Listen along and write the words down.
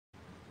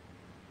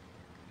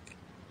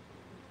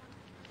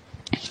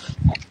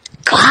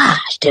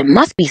there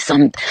must be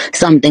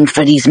something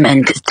for these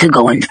men to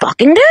go and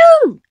fucking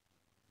do.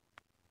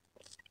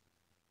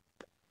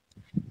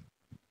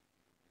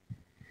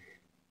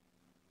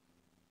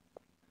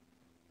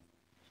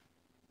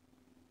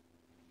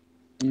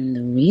 And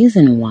the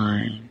reason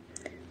why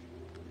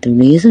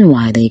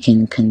they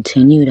can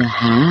continue to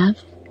have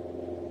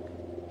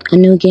a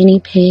new guinea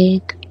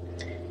pig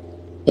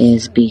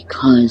is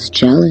because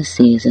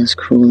jealousy is as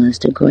cruel as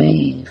the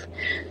grave.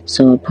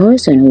 So a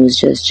person who is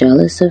just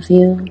jealous of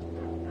you,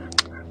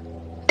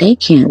 they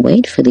can't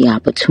wait for the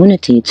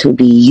opportunity to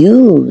be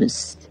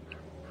used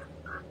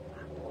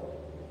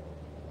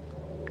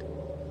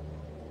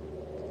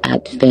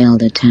at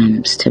failed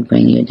attempts to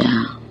bring you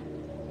down.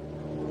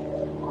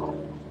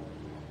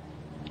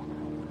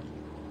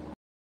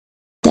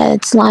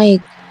 That's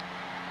like,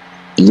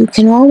 you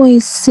can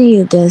always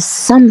see there's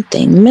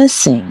something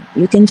missing.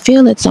 You can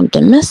feel that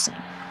something missing.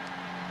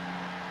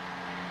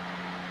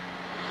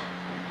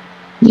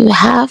 You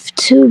have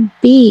to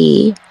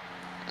be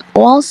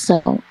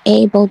also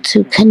able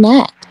to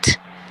connect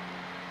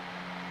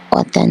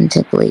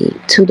authentically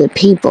to the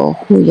people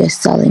who you're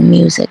selling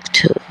music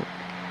to.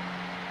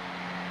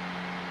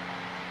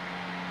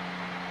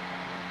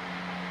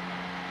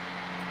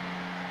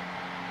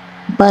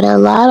 But a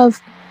lot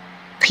of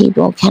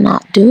people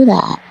cannot do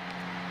that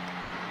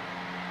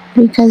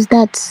because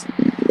they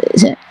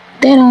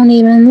don't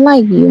even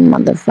like you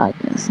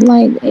motherfuckers.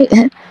 Like,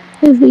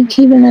 if we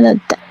keeping it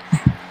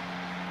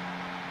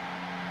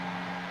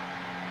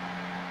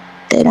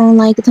they don't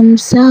like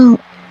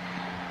themselves.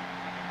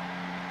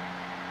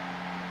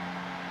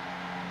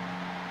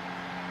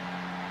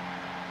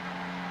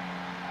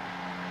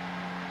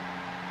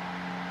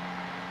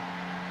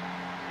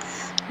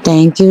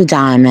 Thank you,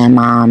 Diamond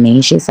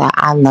Mommy. She said,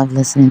 I love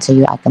listening to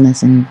you. I can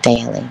listen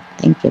daily.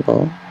 Thank you,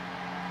 boo.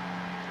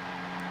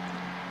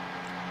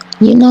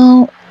 You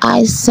know,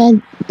 I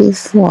said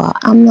before,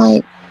 I'm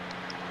like,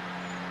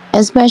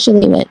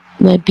 especially with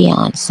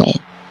Beyonce.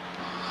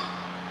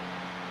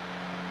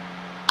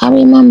 I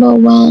remember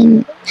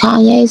when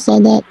Kanye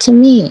said that to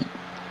me.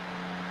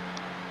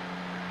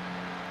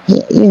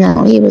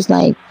 He was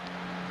like,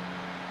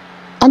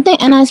 I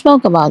think, and I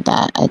spoke about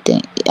that, I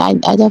think. I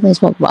definitely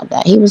spoke about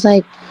that. He was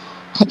like,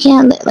 I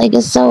can't, like,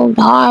 it's so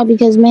hard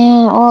because,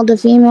 man, all the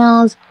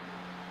females,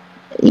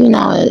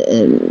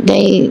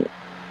 they,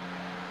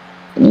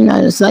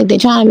 it's like they're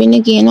trying to be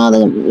Nicki and all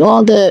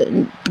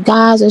the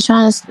guys are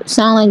trying to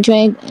sound like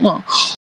Drake,